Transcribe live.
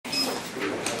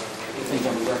anything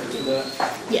on the record for that?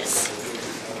 Yes.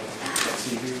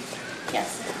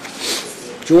 Yes.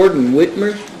 Jordan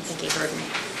Witmer. I don't think he heard me.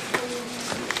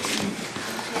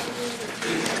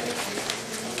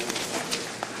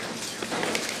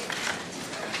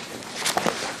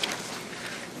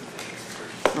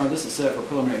 All right, this is set for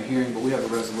preliminary hearing, but we have a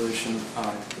resolution.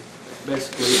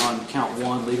 Basically, on count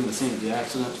 1, leaving the scene of the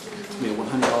accident, it's going to be a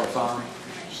 $100 fine.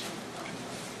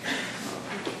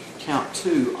 Count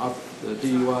 2, the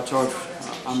DUI charge,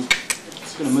 I'm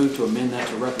going to move to amend that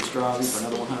to reckless driving for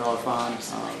another $100 fine.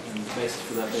 And the basis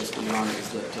for that, basically, Your Honor, is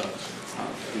that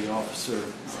the officer,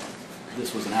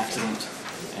 this was an accident,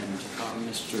 and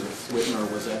Mr. Witmer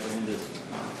was apprehended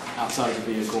outside of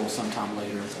the vehicle sometime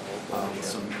later with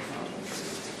some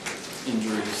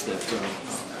injuries that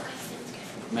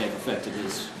may have affected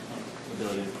his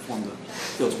ability to perform the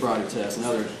field sobriety test and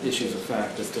other issues of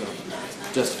fact that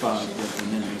justify the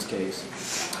amendment in this case.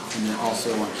 And then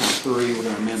also on count 3, we're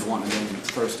going to amend wanton endangerment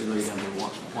first degree down to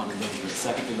wanton endangerment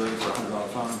second degree for a $100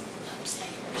 fine.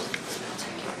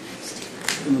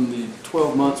 And then the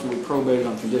 12 months will be probated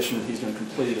on condition that he's going to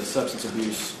complete a substance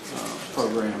abuse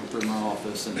program through my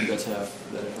office, and he does have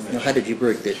that information. Now, how did you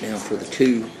break that down for the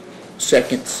 2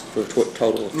 seconds for a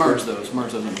total of merge those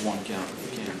into one count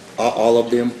if you can. all of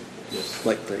them? Yes.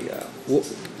 Like the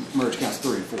merge counts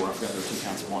 3 and 4. I forgot there were 2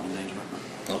 counts of wanton endangerment.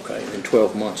 okay, and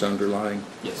 12 months underlying.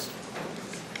 Yes.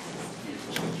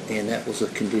 And that was a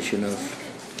condition of,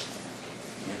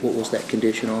 what was that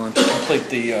condition on? Complete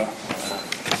the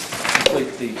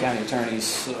county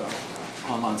attorney's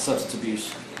online substance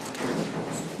abuse.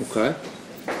 Okay.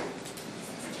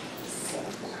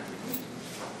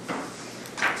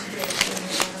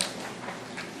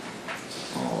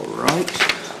 All right.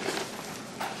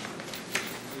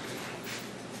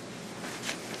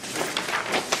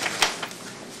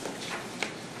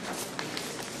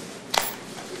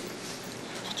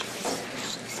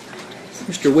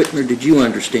 Mr. Whitmer, did you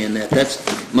understand that? That's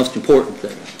the most important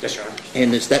thing. Yes, Your Honor.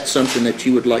 And is that something that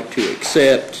you would like to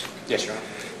accept? Yes, Your Honor.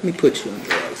 Let me put you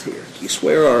under oath here. Do you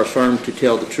swear or affirm to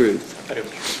tell the truth? I do.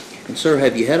 And sir,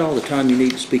 have you had all the time you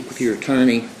need to speak with your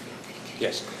attorney?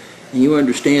 Yes. And you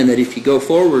understand that if you go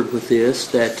forward with this,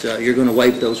 that you're going to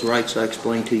waive those rights I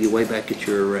explained to you way back at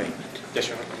your arraignment? Yes,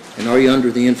 Your Honor. And are you under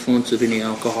the influence of any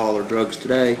alcohol or drugs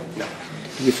today? No.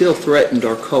 Do you feel threatened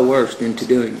or coerced into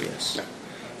doing this? No.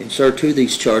 And sir, to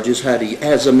these charges,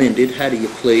 as amended, how do you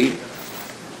plead?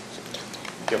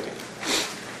 Guilty.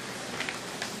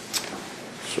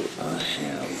 So I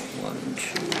have 1, 2, 3,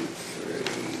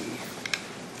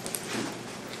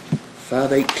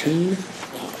 518.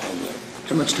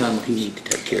 How much time would he need to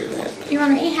take care of that? Your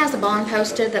Honor, he has a bond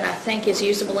posted that I think is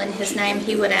usable in his name.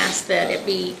 He would ask that it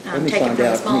be taken from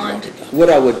his bond. What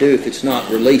I would do if it's not,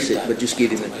 release it, but just give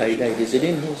him a pay date. Is it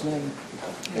in his name?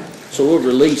 So we'll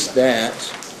release that.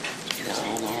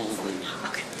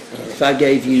 If I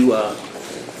gave you, let me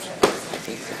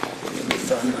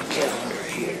find my calendar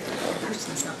here.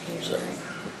 Person's not here. So,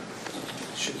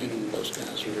 should be those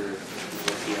guys are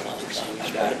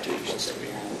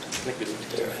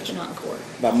Not in court.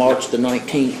 by March the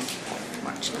 19th.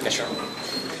 Yes, Your Honor. Your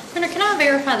Honor, can I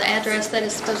verify the address that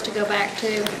it's supposed to go back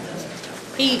to?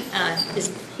 He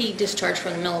discharged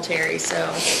from the military,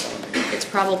 so it's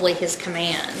probably his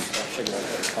command.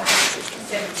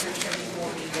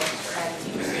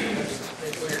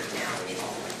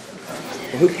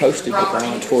 Well, who posted the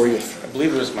bond for you? I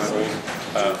believe it was my old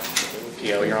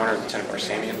PO, Your Honor, Lieutenant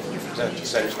Barsamian.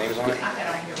 Is that his name is on it?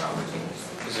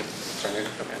 Is it? Sorry,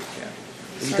 okay, yeah.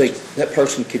 Do you think that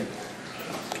person could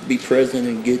be present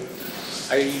and get...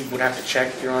 I would have to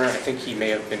check, Your Honor. I think he may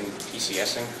have been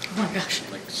PCSing. Oh my gosh.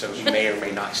 So he may or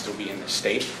may not still be in the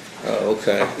state. Oh,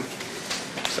 okay.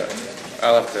 So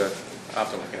I'll have to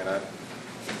look into that.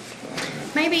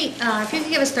 Maybe if you could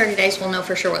give us 30 days, we'll know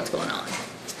for sure what's going on.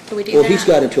 Could we do Well, that? he's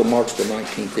got until March the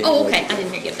 19th. Anyway. Oh, okay. I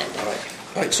didn't hear you give that.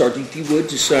 All right, Sergeant, if you would,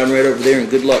 just sign right over there, and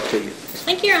good luck to you.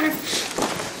 Thank you, Your Honor.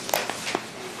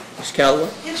 Ms. Calloway?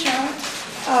 Yes, Your Honor.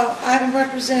 I'm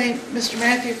representing Mr.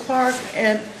 Matthew Clark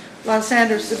and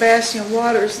Lysander Sebastian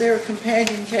Waters. They are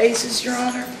companion cases, Your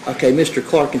Honor. Okay, Mr.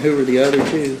 Clark, and who are the other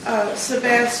two?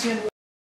 Sebastian